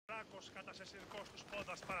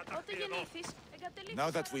Now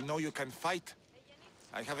that we know you can fight,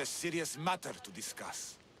 I have a serious matter to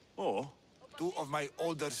discuss. Oh? Two of my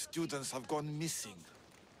older students have gone missing.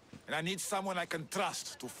 And I need someone I can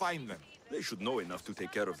trust to find them. They should know enough to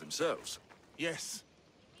take care of themselves. Yes.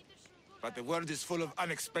 But the world is full of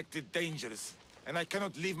unexpected dangers, and I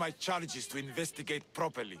cannot leave my charges to investigate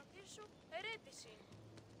properly.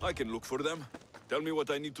 I can look for them. Tell me what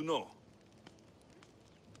I need to know.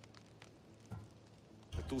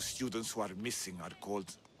 The two students who are missing are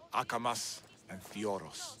called Akamas and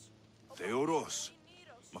Theoros. Theoros?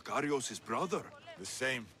 Makarios' brother? The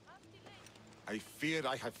same. I fear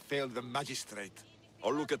I have failed the magistrate.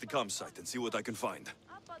 I'll look at the campsite and see what I can find.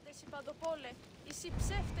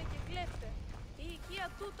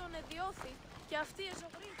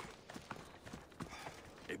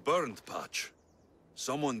 A burned patch.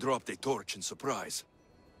 Someone dropped a torch in surprise.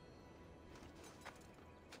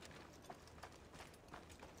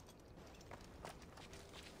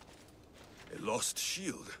 A lost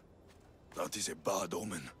shield. That is a bad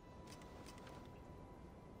omen.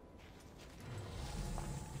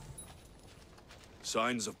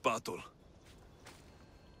 Signs of battle.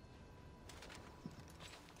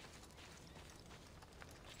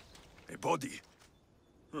 A body.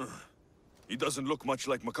 Huh. He doesn't look much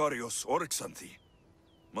like Makarios or Xanthi.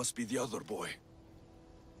 Must be the other boy.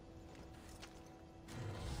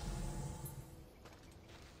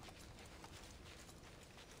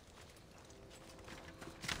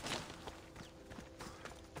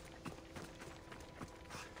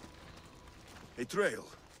 A trail.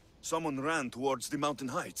 Someone ran towards the mountain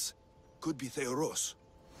heights. Could be Theoros.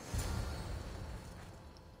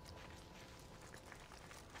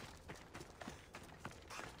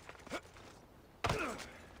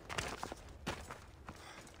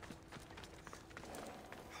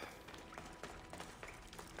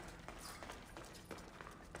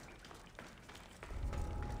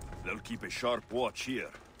 They'll keep a sharp watch here.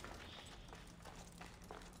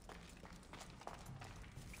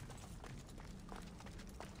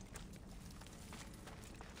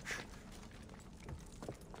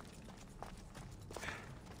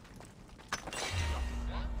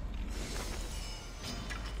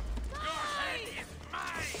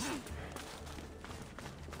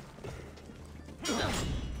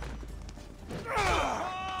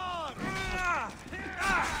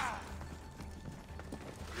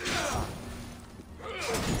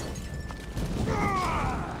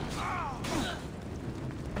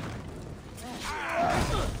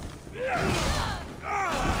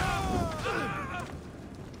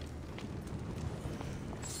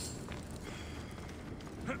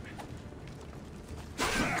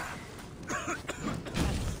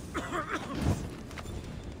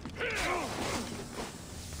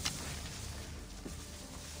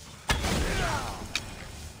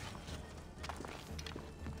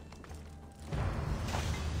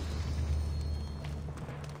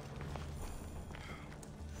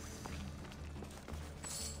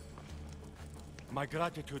 My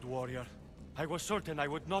gratitude, warrior. I was certain I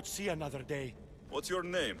would not see another day. What's your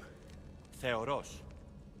name? Theoros.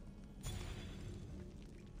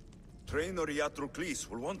 Trainer Iatrocles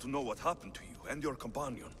will want to know what happened to you and your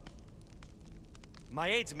companion. My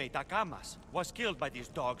aidsmate Akamas was killed by these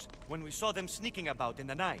dogs when we saw them sneaking about in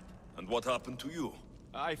the night. And what happened to you?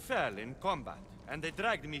 I fell in combat, and they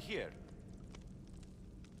dragged me here.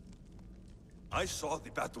 I saw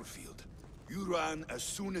the battlefield. You ran as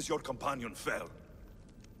soon as your companion fell.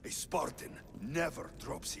 A Spartan never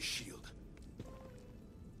drops his shield.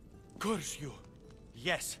 Curse you!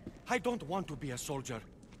 Yes, I don't want to be a soldier.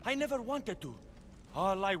 I never wanted to.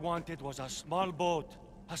 All I wanted was a small boat,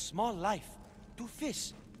 a small life, to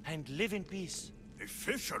fish and live in peace. A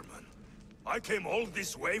fisherman? I came all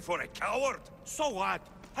this way for a coward? So what?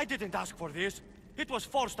 I didn't ask for this. It was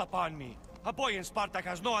forced upon me. A boy in Sparta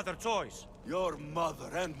has no other choice. Your mother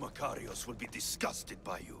and Makarios will be disgusted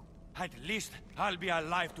by you. At least I'll be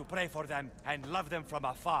alive to pray for them and love them from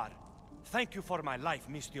afar. Thank you for my life,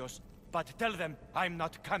 Misthios, but tell them I'm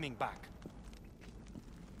not coming back.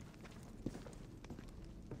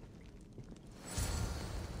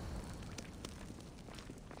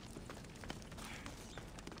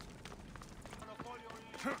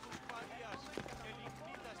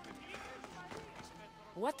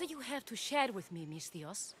 What do you have to share with me,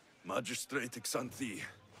 Misthios? Magistrate Xanthi,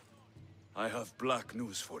 I have black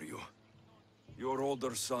news for you. Your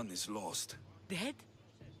older son is lost. Dead?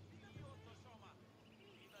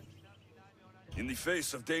 In the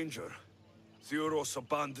face of danger, Theoros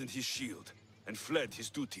abandoned his shield and fled his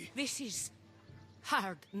duty. This is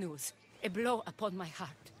hard news. A blow upon my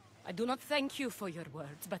heart. I do not thank you for your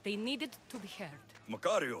words, but they needed to be heard.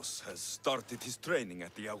 Makarios has started his training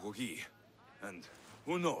at the Agogi. And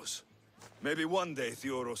who knows? Maybe one day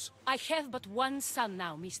Theoros... I have but one son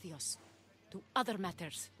now, Misthios. To other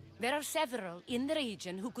matters. There are several in the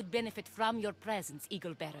region who could benefit from your presence,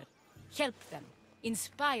 Eagle-Bearer. Help them,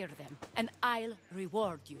 inspire them, and I'll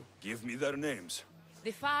reward you. Give me their names.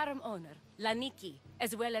 The farm owner, Laniki,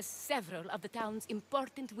 as well as several of the town's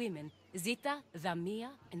important women, Zita, Zamia,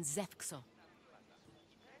 and Zefxo.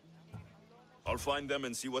 I'll find them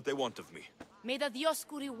and see what they want of me. May the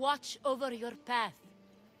Dioscuri watch over your path.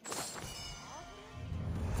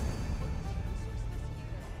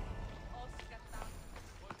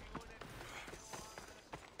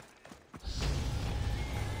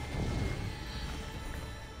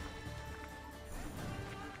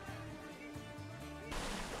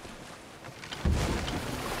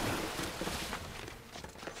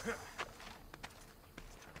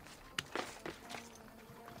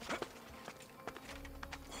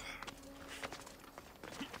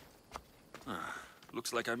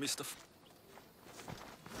 Looks like I missed a...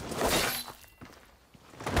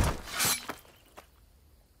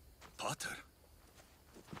 Potter?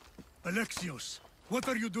 Alexios, what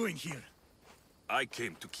are you doing here? I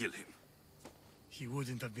came to kill him. He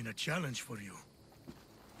wouldn't have been a challenge for you.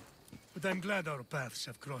 But I'm glad our paths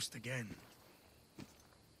have crossed again.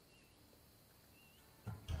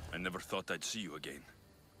 I never thought I'd see you again.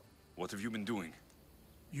 What have you been doing?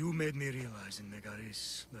 You made me realize in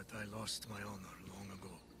Megaris that I lost my honor long ago.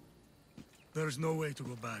 There's no way to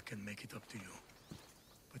go back and make it up to you.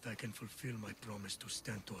 But I can fulfill my promise to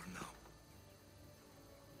Stentor now.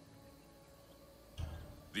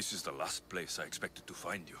 This is the last place I expected to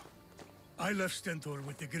find you. I left Stentor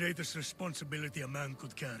with the greatest responsibility a man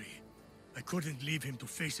could carry. I couldn't leave him to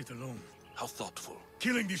face it alone. How thoughtful.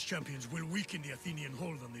 Killing these champions will weaken the Athenian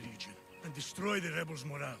hold on the region and destroy the rebels'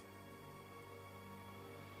 morale.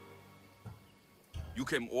 You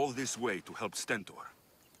came all this way to help Stentor.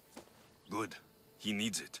 Good. He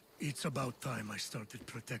needs it. It's about time I started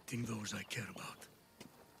protecting those I care about.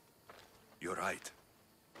 You're right.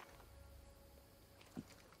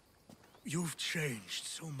 You've changed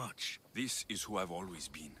so much. This is who I've always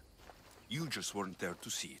been. You just weren't there to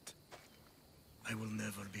see it. I will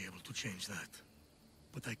never be able to change that.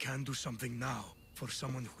 But I can do something now for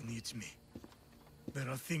someone who needs me. There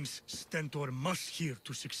are things Stentor must hear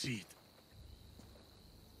to succeed.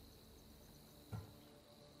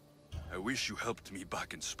 I wish you helped me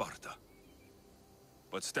back in Sparta.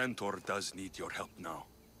 But Stentor does need your help now,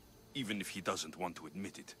 even if he doesn't want to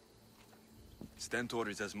admit it. Stentor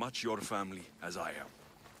is as much your family as I am.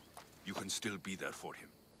 You can still be there for him.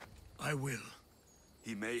 I will.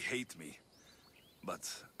 He may hate me,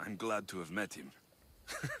 but I'm glad to have met him.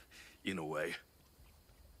 In a way.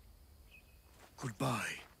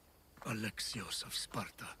 Goodbye, Alexios of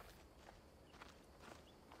Sparta.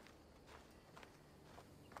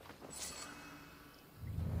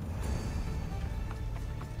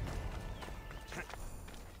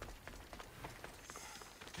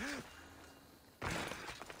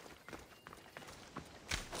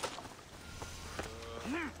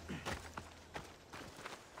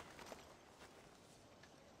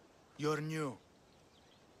 You're new.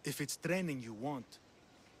 If it's training you want,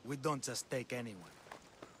 we don't just take anyone.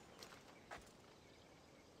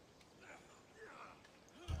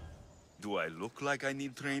 Do I look like I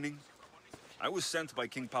need training? I was sent by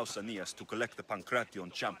King Pausanias to collect the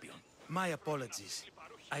Pancration champion. My apologies.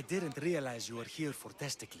 I didn't realize you were here for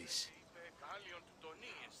Testicles.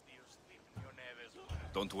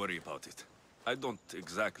 Don't worry about it. I don't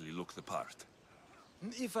exactly look the part.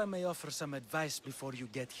 If I may offer some advice before you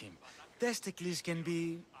get him, Testicles can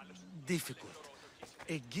be difficult.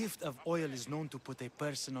 A gift of oil is known to put a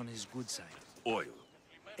person on his good side. Oil.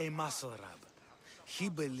 A muscle rub. He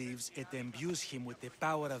believes it imbues him with the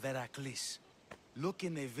power of Heracles. Look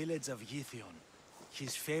in the village of Yithion.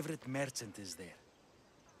 His favorite merchant is there.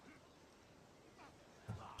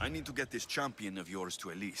 I need to get this champion of yours to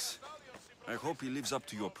Elise. I hope he lives up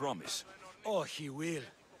to your promise. Oh, he will.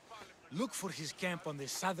 Look for his camp on the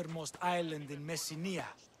southernmost island in Messenia.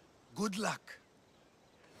 Good luck.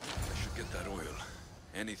 I should get that oil.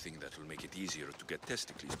 Anything that will make it easier to get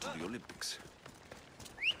Testicles to the Olympics.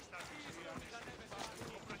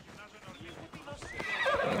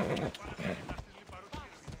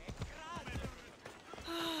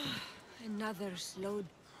 Another slowed.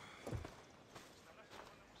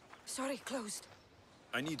 Sorry, closed.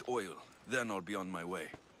 I need oil, then I'll be on my way.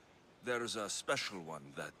 There's a special one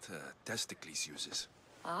that Testicles uses.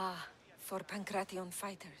 Ah, for Pancration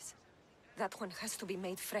fighters. That one has to be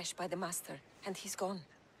made fresh by the master, and he's gone.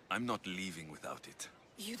 I'm not leaving without it.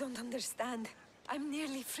 You don't understand. I'm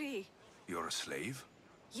nearly free. You're a slave?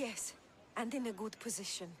 Yes, and in a good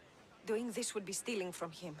position. Doing this would be stealing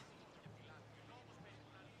from him.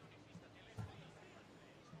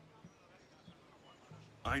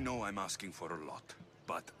 I know I'm asking for a lot,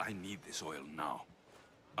 but I need this oil now.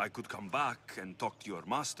 I could come back and talk to your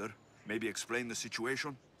master, maybe explain the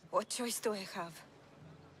situation. What choice do I have?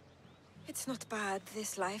 It's not bad,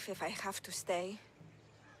 this life, if I have to stay.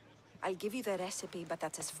 I'll give you the recipe, but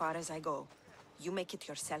that's as far as I go. You make it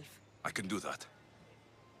yourself. I can do that.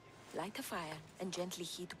 Light a fire and gently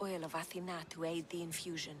heat oil of Athena to aid the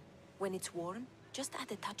infusion. When it's warm, just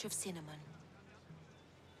add a touch of cinnamon.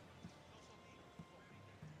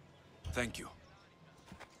 Thank you.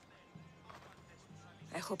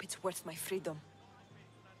 I hope it's worth my freedom.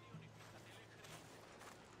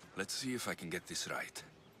 Let's see if I can get this right.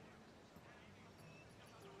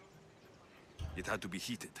 It had to be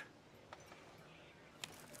heated.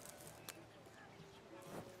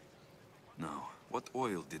 Now, what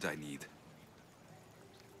oil did I need?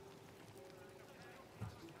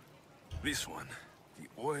 This one. The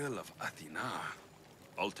oil of Athena.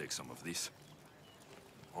 I'll take some of this.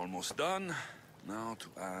 Almost done. Now to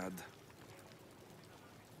add...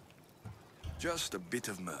 just a bit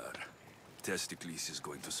of myrrh. Testicles is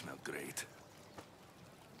going to smell great.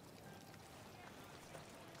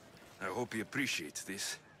 I hope he appreciates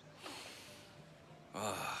this.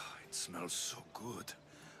 Ah, it smells so good.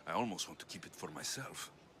 I almost want to keep it for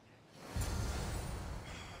myself.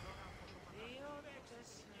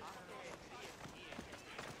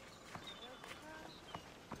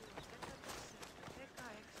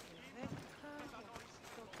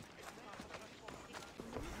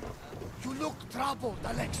 You look troubled,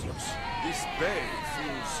 Alexios. This bay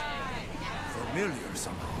feels familiar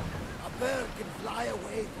somehow. A bird can fly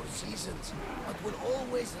away for seasons, but will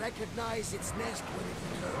always recognize its nest when it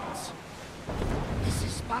returns. This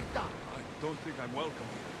is Sparta. I don't think I'm welcome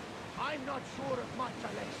here. I'm not sure of much,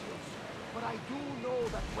 Alexios, but I do know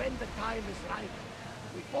that when the time is right,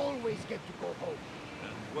 we always get to go home.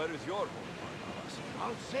 And where is your home, Barnabas?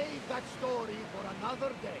 I'll save that story for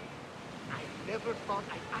another day. I never thought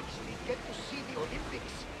I'd actually get to see the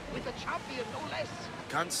Olympics, with a champion, no less.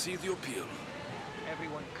 Can't see the appeal.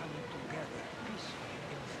 Everyone coming together peacefully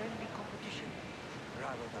in friendly competition,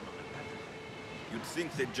 rather than on a battlefield. You'd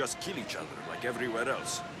think they'd just kill each other like everywhere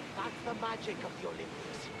else. That's the magic of the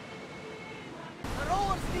Olympics. The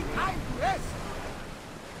rowers need time to rest.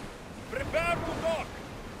 Prepare to dock!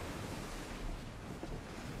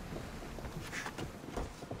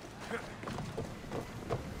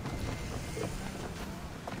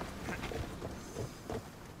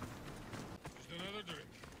 Just another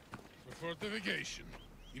drink. For fortification.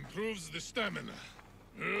 Improves the stamina.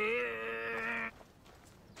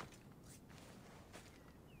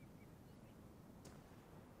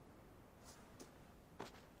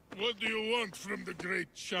 What do you want from the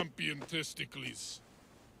great champion Testicles?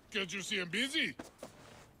 Can't you see I'm busy?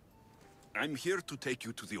 I'm here to take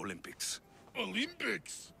you to the Olympics.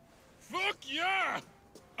 Olympics? Fuck yeah!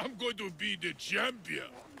 I'm going to be the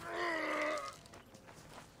champion.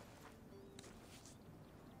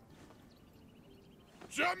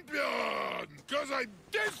 Champion! 'Cause I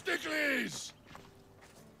Testicles!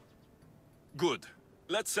 Good.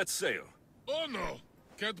 Let's set sail. Oh no,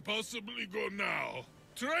 can't possibly go now.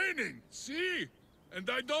 Training, see? And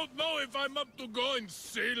I don't know if I'm up to going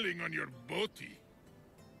sailing on your boaty.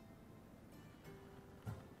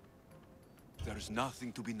 There's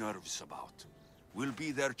nothing to be nervous about. We'll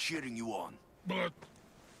be there cheering you on. But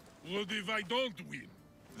what if I don't win?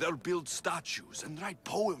 They'll build statues and write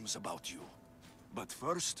poems about you. But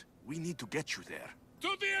first, we need to get you there.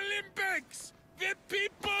 To the Olympics! The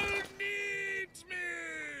people need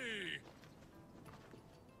me!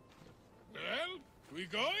 Well, we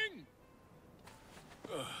going?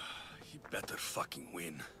 He better fucking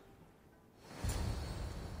win.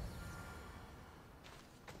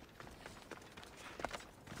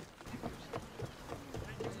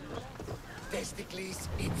 Testicles,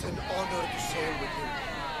 it's an honor to sail with you.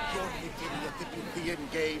 Your victory at the Pythian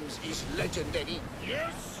Games is legendary.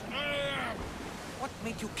 Yes, I am! What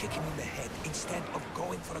made you kick him in the head instead of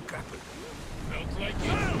going for a grapple? Felt like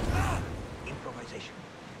you! Improvisation.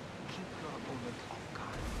 Keep your opponent off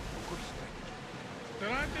guard. Good strategy.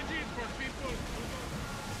 Strategies for people who don't...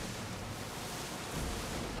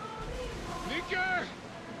 Nika!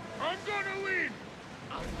 I'm gonna win!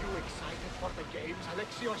 Are you excited for the games,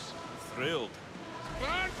 Alexios? Thrilled.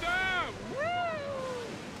 Sparta! Woo!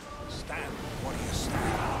 Stand, warrior,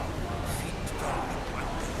 stand. Feet firmly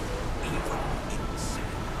planted, even in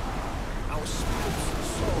sand. Our thou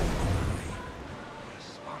speakst, so am I.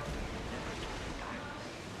 Sparta never took the time.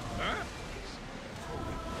 Huh?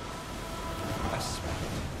 A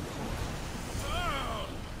Spartan Oh!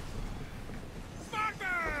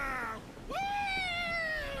 Sparta! Woo!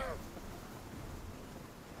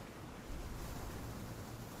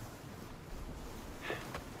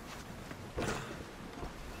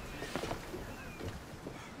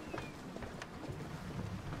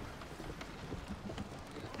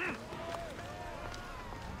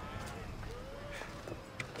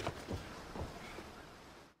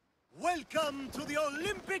 Welcome to the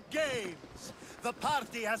Olympic Games! The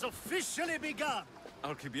party has officially begun!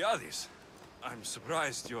 Alcibiades, I'm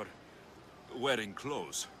surprised you're wearing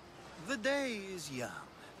clothes. The day is young,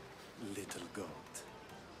 little goat.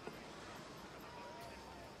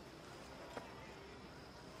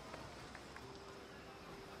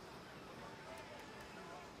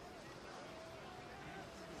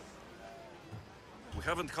 We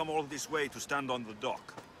haven't come all this way to stand on the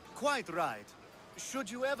dock. Quite right.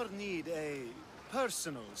 Should you ever need a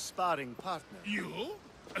personal sparring partner? You?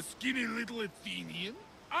 A skinny little Athenian?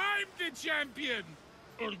 I'm the champion!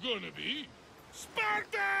 Or gonna be.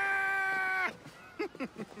 Sparta!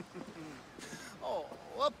 Oh,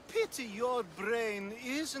 a pity your brain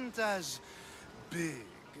isn't as big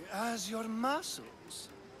as your muscles.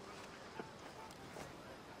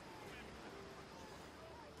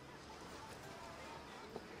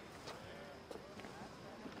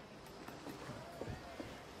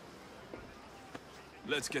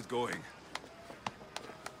 Let's get going.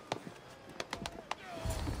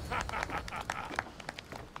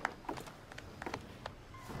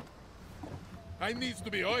 I needs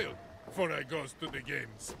to be oiled before I goes to the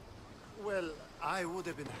games. Well, I would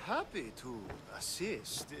have been happy to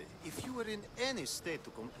assist if you were in any state to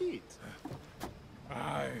compete.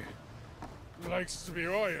 I likes to be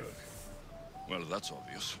oiled. Well, that's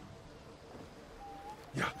obvious.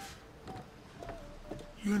 Yeah.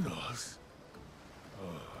 You know.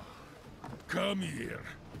 Come here.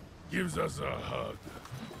 Gives us a hug.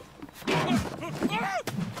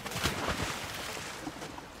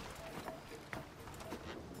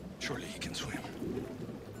 Surely he can swim.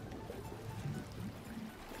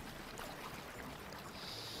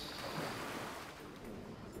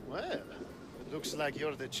 Well, it looks like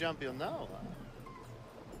you're the champion now.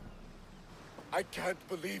 I can't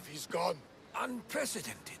believe he's gone.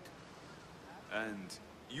 Unprecedented. And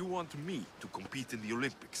you want me to compete in the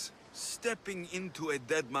Olympics? Stepping into a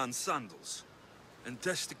dead man's sandals. And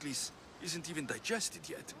Testicles isn't even digested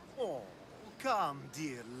yet. Oh, come,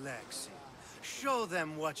 dear Lexi. Show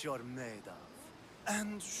them what you're made of.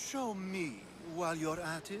 And show me while you're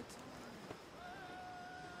at it.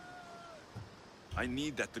 I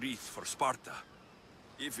need that wreath for Sparta.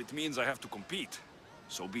 If it means I have to compete,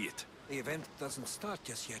 so be it. The event doesn't start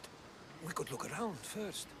just yet. We could look around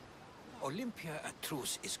first. Olympia at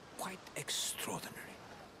truce is quite extraordinary.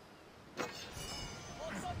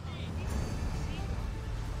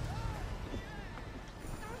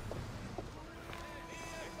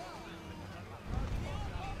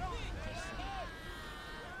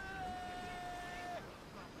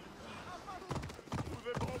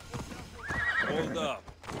 Hold up.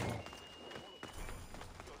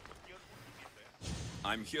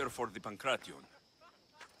 I'm here for the Pancration.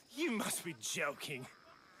 You must be joking.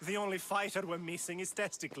 The only fighter we're missing is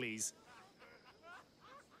Testicles.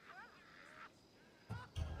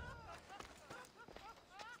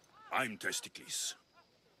 I'm Testicles.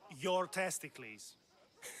 Your Testicles.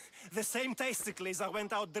 The same Testicles I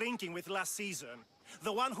went out drinking with last season.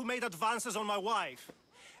 The one who made advances on my wife.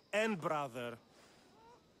 And brother.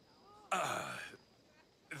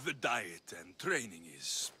 The diet and training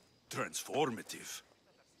is transformative.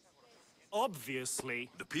 Obviously.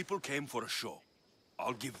 The people came for a show.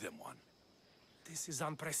 I'll give them one. This is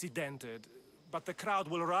unprecedented. But the crowd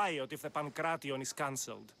will riot if the Pancration is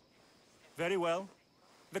cancelled. Very well.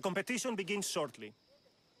 The competition begins shortly.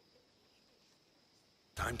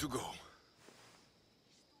 Time to go.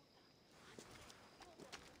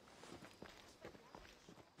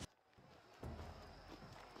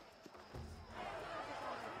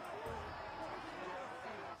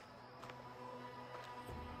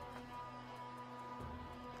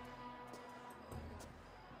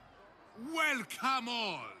 Welcome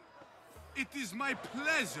all! It is my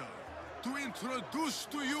pleasure to introduce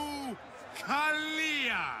to you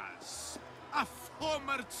Kallias, a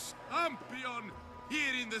former champion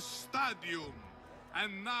here in the stadium,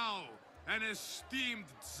 and now an esteemed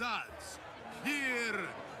judge here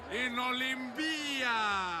in Olympia.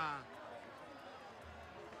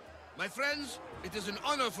 My friends, it is an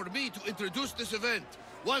honor for me to introduce this event.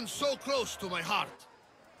 One so close to my heart.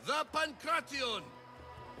 The Pancration!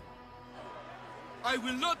 I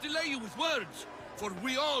will not delay you with words, for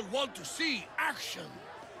we all want to see action.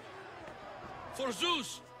 For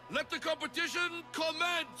Zeus, let the competition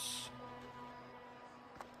commence!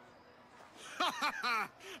 Ha ha ha!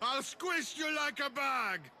 I'll squish you like a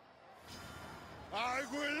bag! I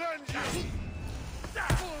will end you!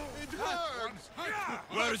 It hurts!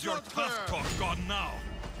 Where's your tough talk gone now?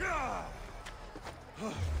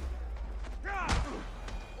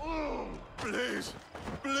 Please!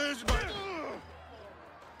 Please, my...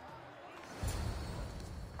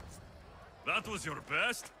 That was your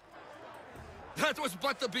best? That was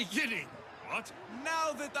but the beginning! What?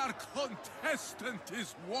 Now that our contestant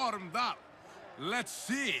is warmed up, let's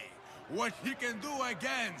see what he can do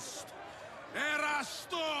against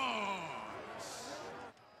Erastos!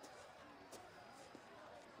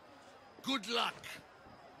 Good luck!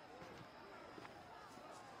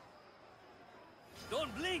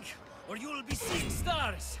 Don't blink, or you will be seeing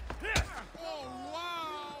stars! Oh,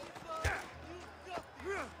 wow!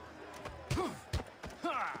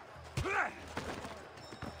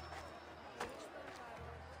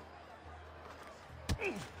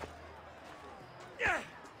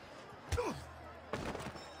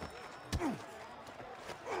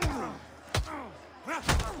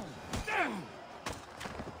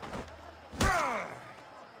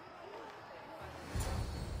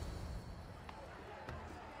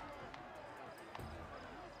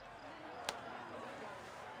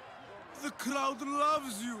 The crowd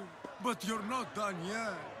loves you, but you're not done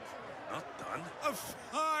yet. Not done? A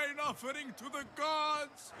fine offering to the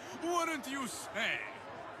gods, wouldn't you say?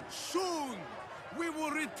 Soon, we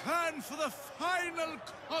will return for the final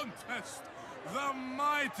contest. The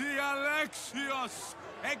mighty Alexios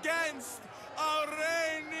against our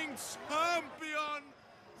reigning champion,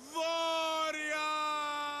 Doriaths!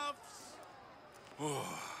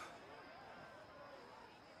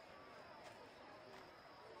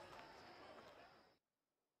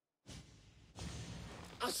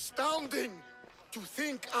 Astounding! To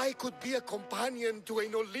think I could be a companion to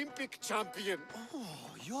an Olympic champion.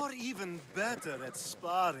 Oh, you're even better at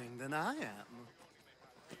sparring than I am.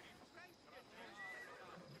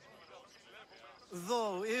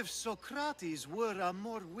 Though, if Socrates were a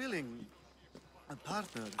more willing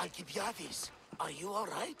partner... Alcibiades, are you all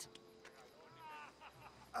right?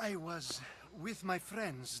 I was with my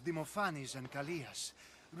friends, Demophanes and Callias.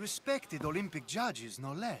 Respected Olympic judges,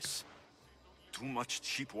 no less. Too much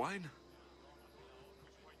cheap wine?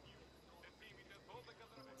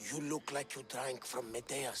 You look like you drank from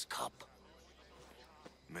Medea's cup.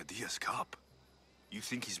 Medea's cup? You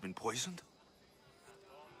think he's been poisoned?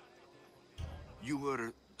 You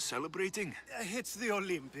were celebrating? It's the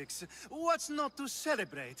Olympics. What's not to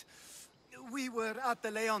celebrate? We were at the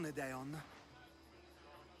Leonideon.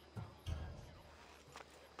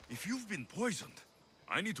 If you've been poisoned,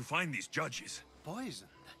 I need to find these judges. Poisoned?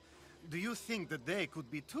 Do you think that they could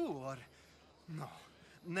be too, or... No,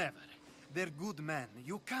 never. They're good men.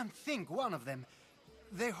 You can't think one of them.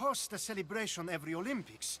 They host a celebration every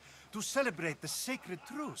Olympics to celebrate the sacred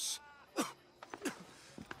truce.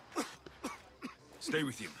 Stay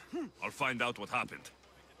with him. I'll find out what happened.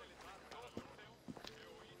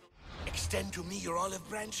 Extend to me your olive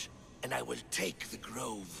branch, and I will take the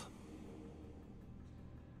grove.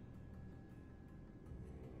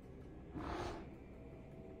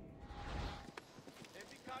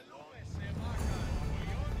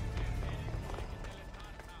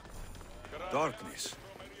 Darkness.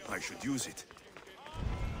 I should use it.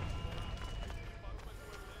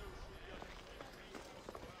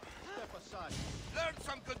 Learn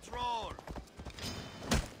some control!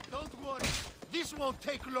 Don't worry, this won't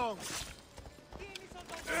take long.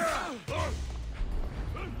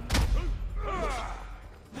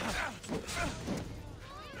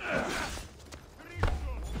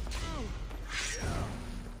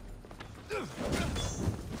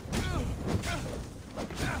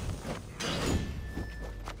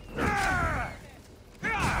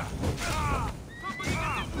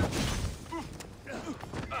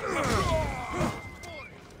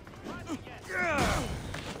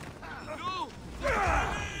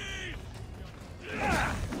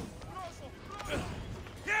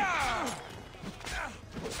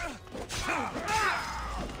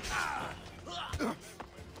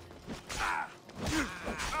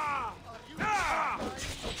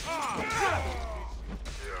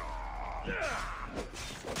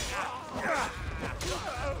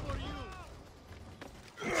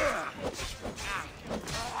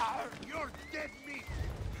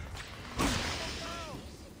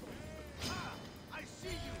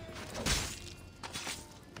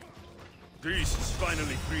 Greece is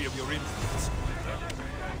finally free of your influence.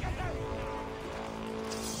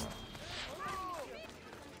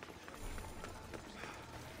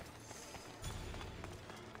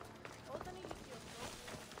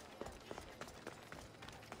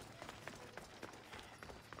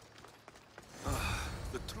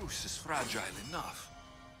 The truce is fragile enough.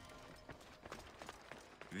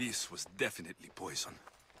 This was definitely poison.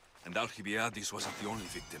 And Alcibiades wasn't the only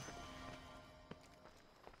victim.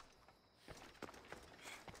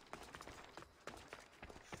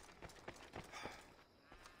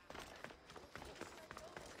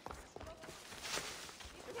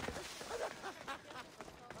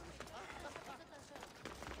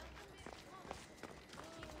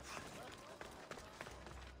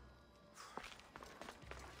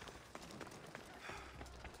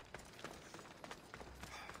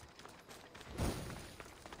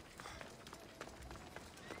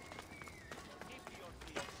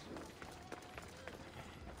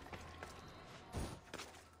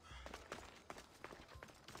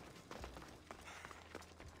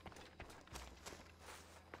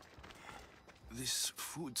 This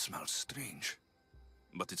food smells strange,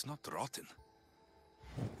 but it's not rotten.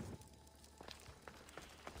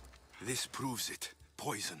 This proves it.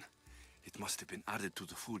 Poison. It must have been added to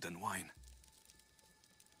the food and wine.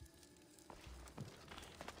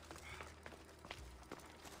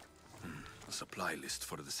 A supply list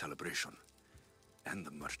for the celebration. And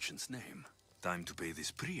the merchant's name. Time to pay this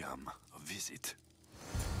Priam a visit.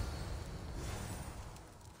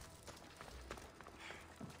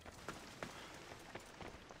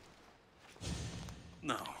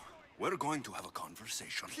 Now, we're going to have a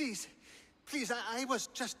conversation. Please, please, I was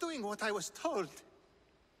just doing what I was told.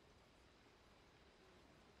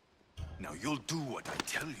 Now you'll do what I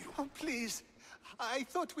tell you. Oh, please. I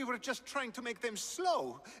thought we were just trying to make them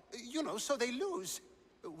slow. You know, so they lose.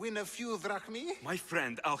 Win a few drachmi. My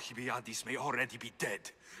friend Alcibiades may already be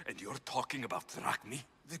dead, and you're talking about drachmi?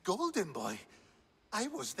 The golden boy. I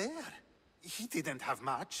was there. He didn't have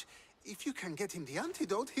much. If you can get him the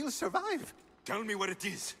antidote, he'll survive. Tell me where it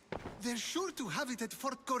is. They're sure to have it at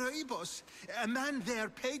Fort Coroibos. A man there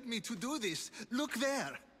paid me to do this. Look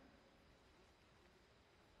there.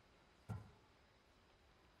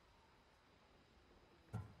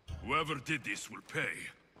 Whoever did this will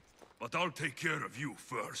pay. But I'll take care of you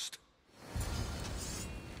first.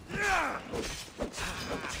 You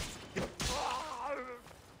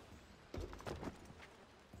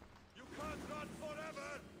can't run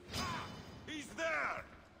forever! He's there!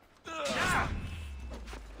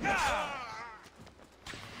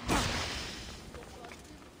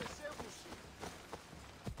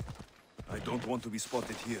 I don't want to be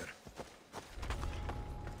spotted here.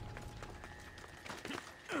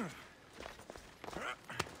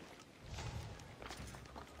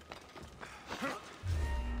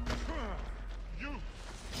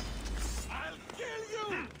 I'll kill you!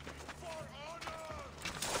 For honor!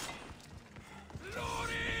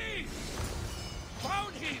 Glory!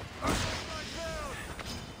 Found him!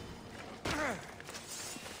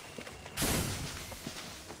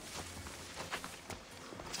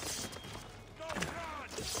 Don't run!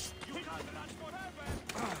 You can't run forever!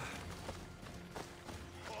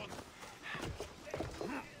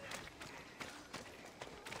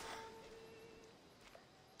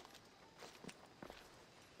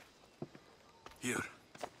 Here,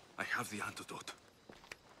 I have the antidote.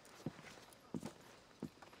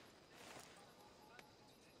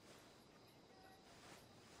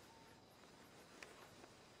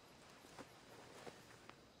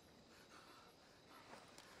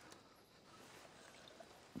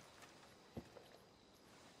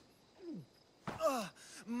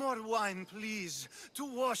 More wine, please, to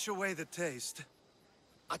wash away the taste.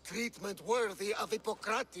 A treatment worthy of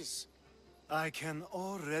Hippocrates. I can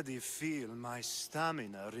already feel my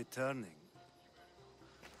stamina returning.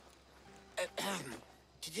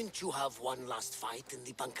 Didn't you have one last fight in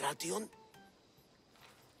the Pancration?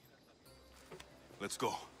 Let's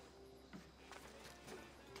go.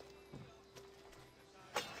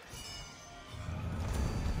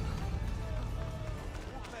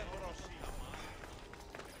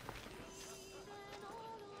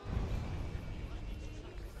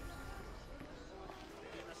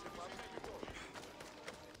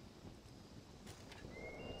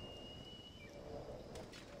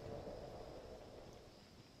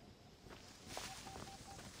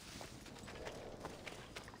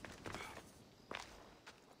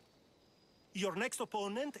 Your next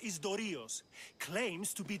opponent is Dorios.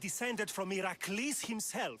 Claims to be descended from Heracles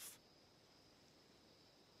himself.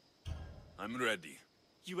 I'm ready.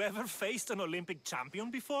 You ever faced an Olympic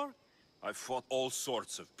champion before? I've fought all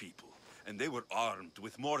sorts of people. and they were armed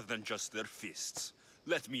with more than just their fists.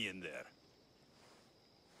 Let me in there.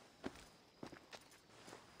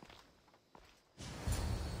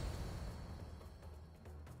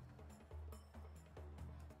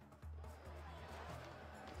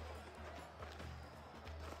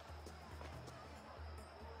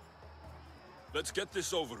 Let's get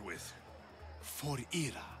this over with. For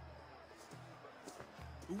Ira.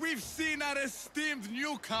 We've seen our esteemed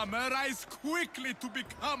newcomer rise quickly to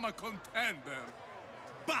become a contender.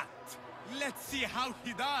 But let's see how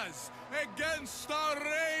he does against our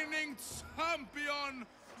reigning champion,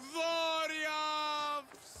 Warriors!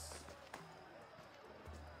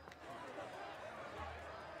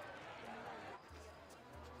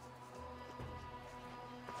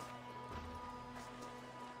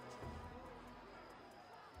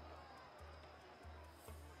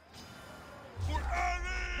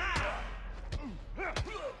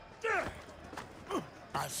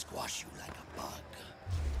 I'll squash you like a bug.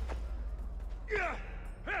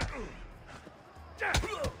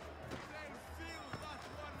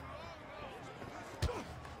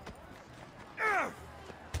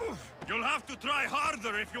 You'll have to try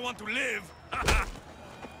harder if you want to live.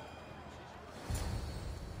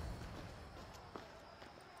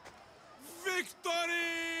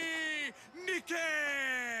 Victory! Nikkei!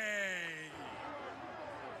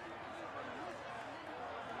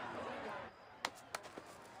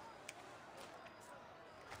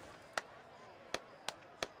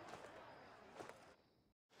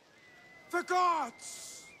 The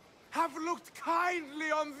gods have looked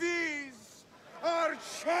kindly on these, our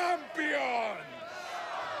champions!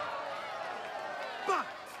 But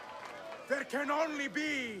there can only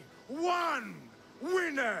be one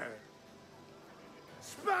winner!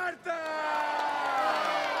 Sparta!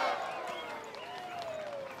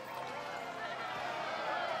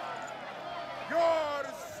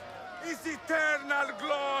 Yours is eternal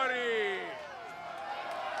glory!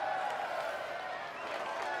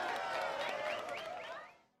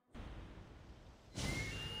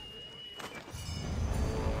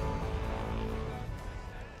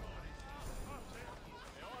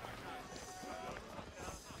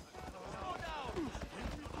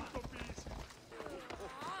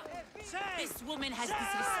 This woman has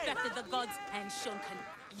disrespected the gods, and Shunkan,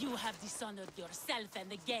 you have dishonored yourself and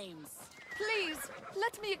the games. Please,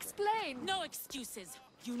 let me explain. No excuses.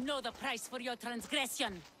 You know the price for your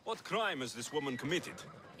transgression. What crime has this woman committed?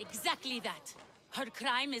 Exactly that. Her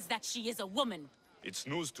crime is that she is a woman. It's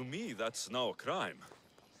news to me that's now a crime.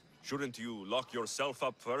 Shouldn't you lock yourself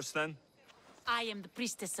up first, then? I am the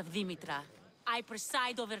priestess of Dimitra. I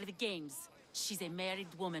preside over the games. She's a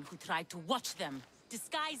married woman who tried to watch them,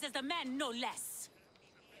 disguised as a man, no less.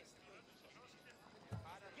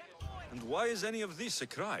 And why is any of this a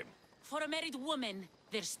crime? For a married woman,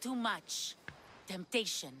 there's too much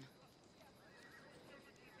temptation.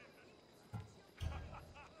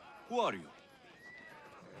 Who are you?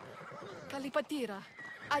 Kalipatira,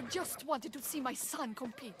 I just wanted to see my son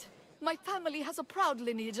compete. My family has a proud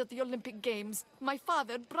lineage at the Olympic Games. My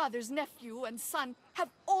father, brothers, nephew, and son have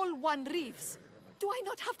all won wreaths. Do I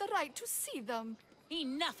not have the right to see them?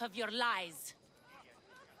 Enough of your lies.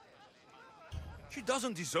 She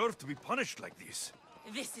doesn't deserve to be punished like this.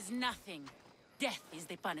 This is nothing. Death is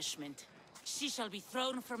the punishment. She shall be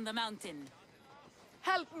thrown from the mountain.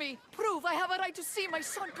 Help me! Prove I have a right to see my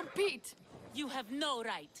son compete! You have no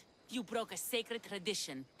right. You broke a sacred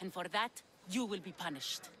tradition, and for that, you will be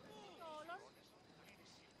punished.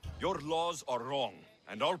 Your laws are wrong,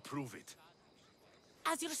 and I'll prove it.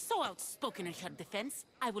 As you're so outspoken in her defense,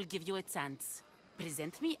 I will give you a chance.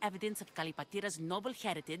 Present me evidence of Kalipatira's noble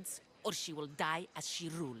heritage, or she will die as she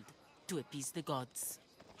ruled, to appease the gods.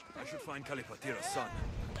 I should find Kalipatira's son.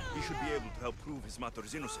 He should be able to help prove his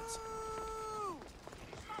mater's innocence.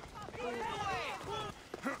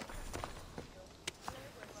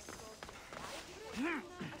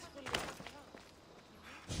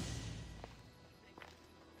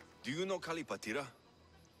 Do you know Kalipatira?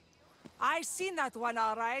 I seen that one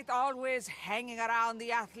all right, always hanging around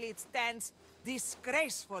the athletes' tents.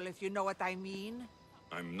 Disgraceful, if you know what I mean.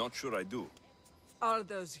 I'm not sure I do. All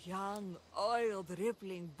those young, oiled,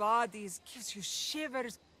 rippling bodies gives you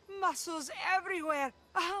shivers, muscles everywhere.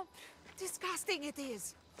 Oh, disgusting it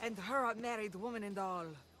is. And her a married woman and all.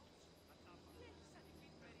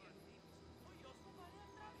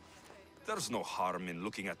 There's no harm in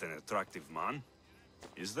looking at an attractive man,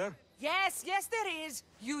 is there? Yes, yes there is.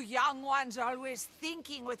 You young ones are always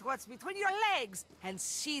thinking with what's between your legs. And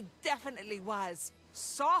she definitely was.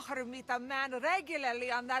 Saw her meet a man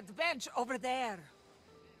regularly on that bench over there.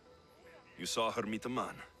 You saw her meet a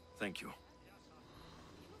man. Thank you.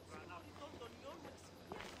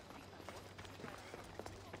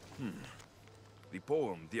 The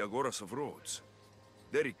poem, The Agoras of Rhodes,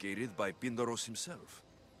 dedicated by Pindaros himself.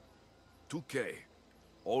 2K,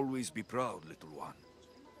 always be proud, little one.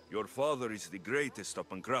 Your father is the greatest of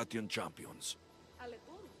Pancratian champions.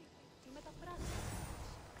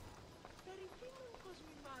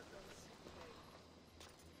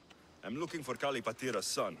 I'm looking for Kalipatira's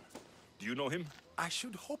son. Do you know him? I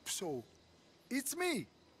should hope so. It's me.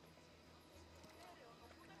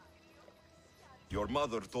 Your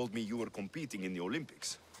mother told me you were competing in the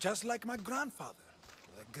Olympics. Just like my grandfather,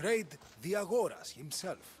 the great Diagoras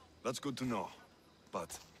himself. That's good to know.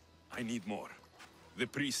 But I need more. The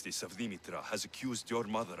priestess of Dimitra has accused your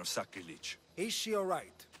mother of sacrilege. Is she all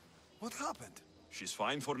right? What happened? She's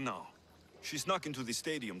fine for now. She snuck into the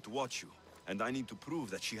stadium to watch you, and I need to prove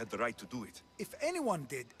that she had the right to do it. If anyone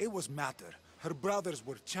did, it was Mater. Her brothers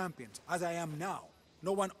were champions, as I am now.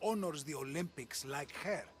 No one honors the Olympics like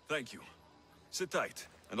her. Thank you. Sit tight,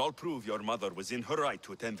 and I'll prove your mother was in her right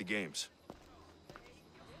to attend the games.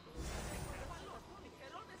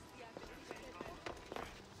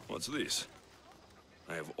 What's this?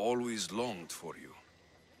 I have always longed for you.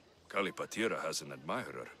 Kalipatira has an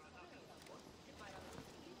admirer.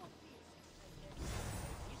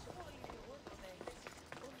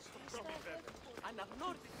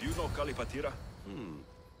 Do you know Kalipatira?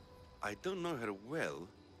 I don't know her well,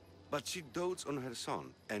 but she dotes on her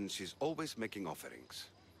son, and she's always making offerings.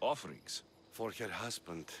 Offerings? For her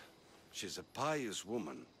husband. She's a pious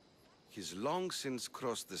woman. He's long since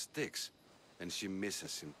crossed the Styx, and she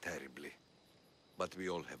misses him terribly. But we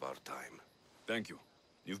all have our time. Thank you.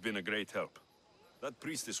 You've been a great help. That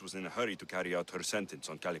priestess was in a hurry to carry out her sentence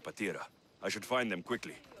on Kalipatira. I should find them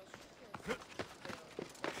quickly.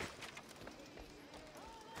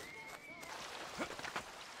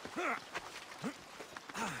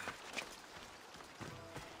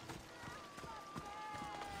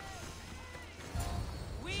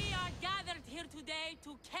 We are gathered here today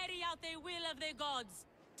to carry out the will of the gods,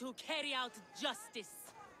 to carry out justice.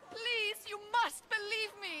 Please, you must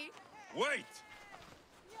believe me! Wait!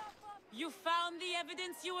 You found the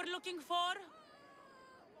evidence you were looking for?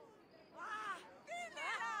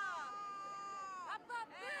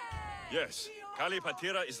 Yes,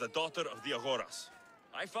 Kalipatira is the daughter of the Agoras.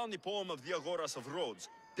 I found the poem of the Agoras of Rhodes,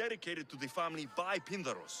 dedicated to the family by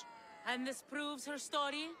Pindaros. And this proves her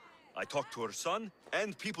story? I talked to her son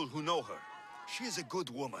and people who know her. She is a good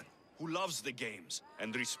woman who loves the games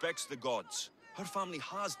and respects the gods. Her family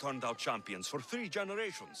has turned out champions for 3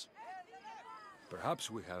 generations.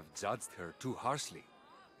 Perhaps we have judged her too harshly.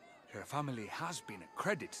 Her family has been a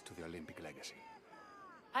credit to the Olympic legacy.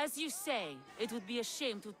 As you say, it would be a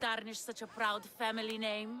shame to tarnish such a proud family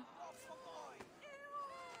name.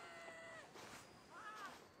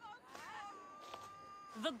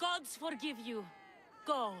 The gods forgive you.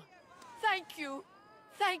 Go. Thank you.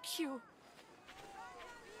 Thank you.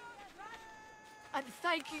 And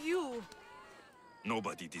thank you.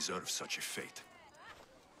 Nobody deserves such a fate.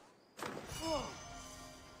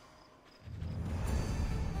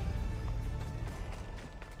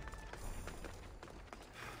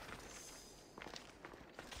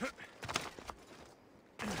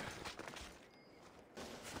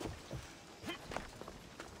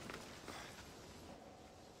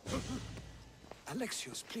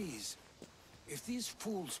 Alexios, please. If these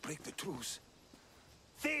fools break the truce...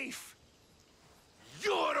 Thief!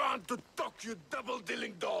 You're on to talk, you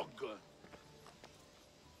double-dealing dog!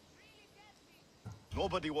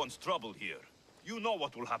 Nobody wants trouble here. You know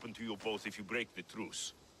what will happen to you both if you break the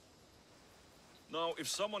truce. Now, if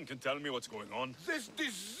someone can tell me what's going on... This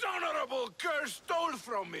dishonorable cur stole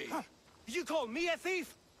from me! Huh. You call me a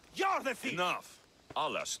thief? You're the thief! Enough!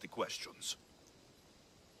 I'll ask the questions.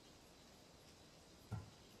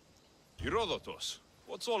 Herodotus,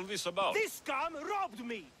 what's all this about? This scum robbed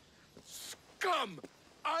me! Scum!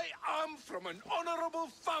 I am from an honorable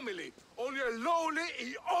family. Only a lowly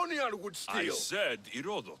Ionian would steal. I said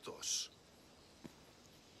Herodotus.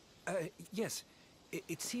 Yes.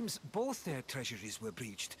 It seems both their treasuries were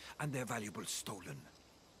breached and their valuables stolen.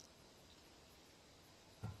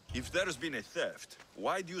 If there's been a theft,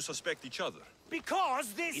 why do you suspect each other?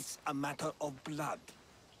 Because this... It's a matter of blood.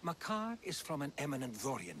 Makar is from an eminent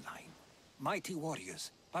Dorian line. Mighty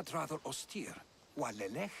warriors, but rather austere, while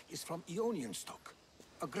Lelech is from Ionian stock,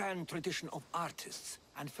 a grand tradition of artists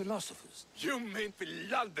and philosophers. You mean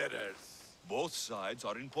philanderers? Both sides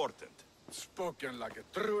are important. Spoken like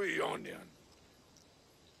a true Ionian.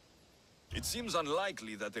 It seems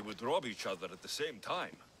unlikely that they would rob each other at the same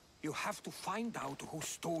time. You have to find out who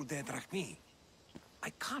stole their drachmi. I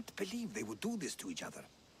can't believe they would do this to each other.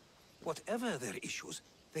 Whatever their issues,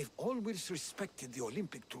 They've always respected the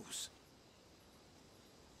Olympic truce.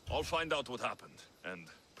 I'll find out what happened, and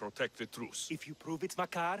protect the truce. If you prove it's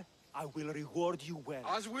Makar, I will reward you well.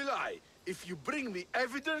 As will I, if you bring me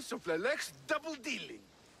evidence of Lelek's double-dealing.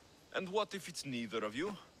 And what if it's neither of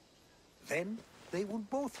you? Then they will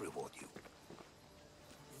both reward you.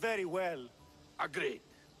 Very well. Agreed.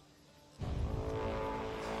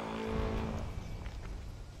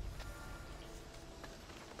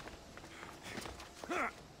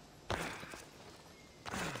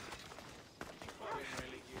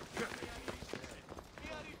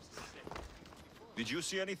 Did you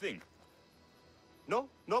see anything? No,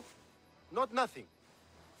 nope. Not nothing.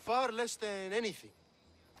 Far less than anything.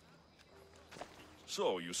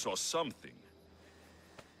 So, you saw something.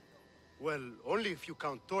 Well, only if you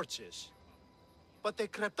count torches. But they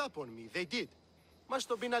crept up on me, they did. Must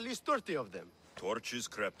have been at least 30 of them. Torches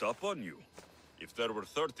crept up on you. If there were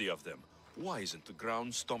 30 of them, why isn't the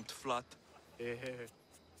ground stomped flat?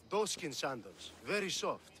 Doeskin sandals, very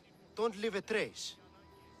soft. Don't leave a trace.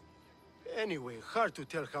 Anyway, hard to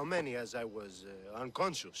tell how many as I was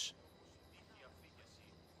unconscious.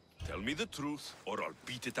 Tell me the truth, or I'll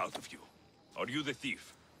beat it out of you. Are you the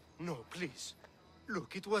thief? No, please.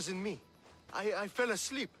 Look, it wasn't me. I fell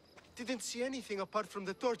asleep. Didn't see anything apart from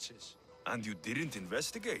the torches. And you didn't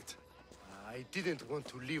investigate? I didn't want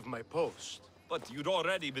to leave my post. But you'd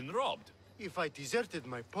already been robbed. If I deserted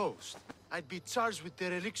my post, I'd be charged with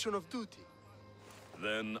dereliction of duty.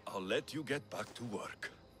 Then I'll let you get back to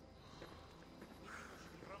work.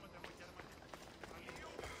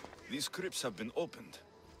 These crypts have been opened.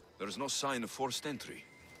 There's no sign of forced entry.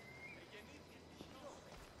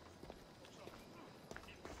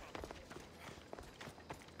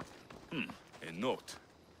 A note.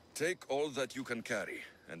 Take all that you can carry,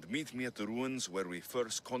 and meet me at the ruins where we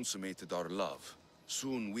first consummated our love.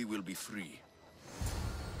 Soon we will be free.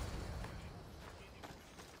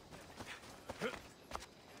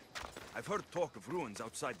 I've heard talk of ruins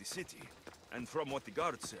outside the city, and from what the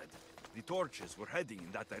guard said, the torches were heading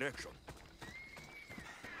in that direction.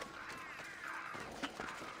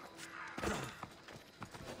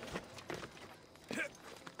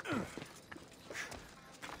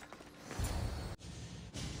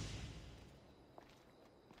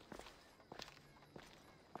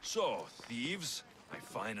 So, thieves, I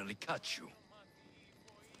finally catch you.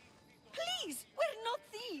 Please, we're not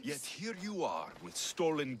thieves! Yet here you are, with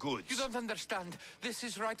stolen goods. You don't understand. This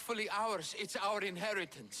is rightfully ours. It's our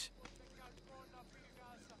inheritance.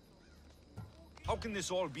 How can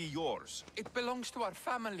this all be yours? It belongs to our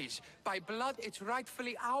families. By blood, it's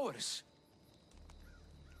rightfully ours.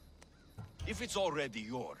 If it's already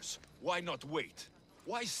yours, why not wait?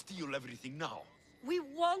 Why steal everything now? We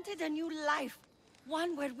wanted a new life.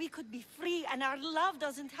 One where we could be free and our love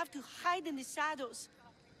doesn't have to hide in the shadows.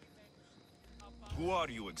 Who are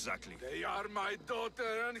you exactly? They are my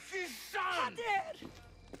daughter and his son! Pater!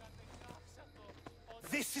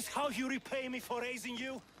 This is how you repay me for raising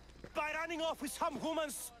you? By running off with some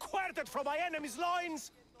woman squirted from my enemy's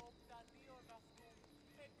loins?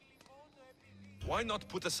 Why not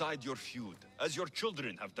put aside your feud, as your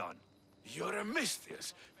children have done? You're a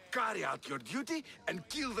mistress. Carry out your duty and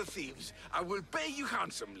kill the thieves. I will pay you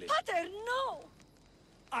handsomely. Pater, no!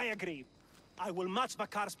 I agree. I will match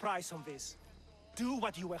Makar's price on this. Do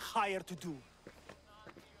what you were hired to do.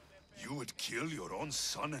 You would kill your own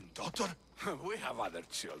son and daughter? We have other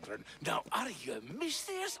children. Now, are you a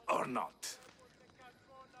mistress or not?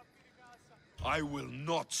 I will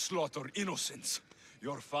not slaughter innocents.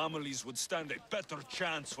 Your families would stand a better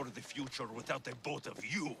chance for the future without a both of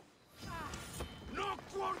you. No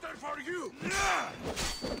quarter for you!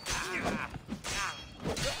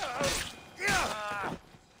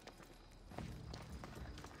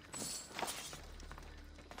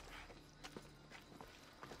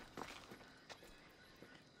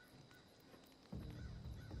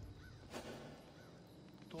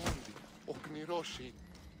 Okniroshi.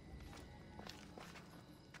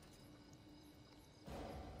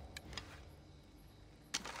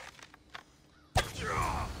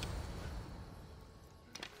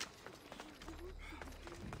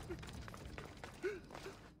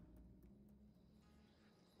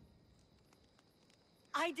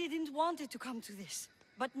 I didn't want it to come to this.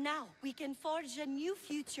 But now, we can forge a new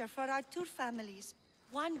future for our two families.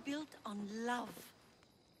 One built on love.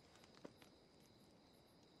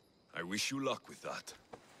 I wish you luck with that.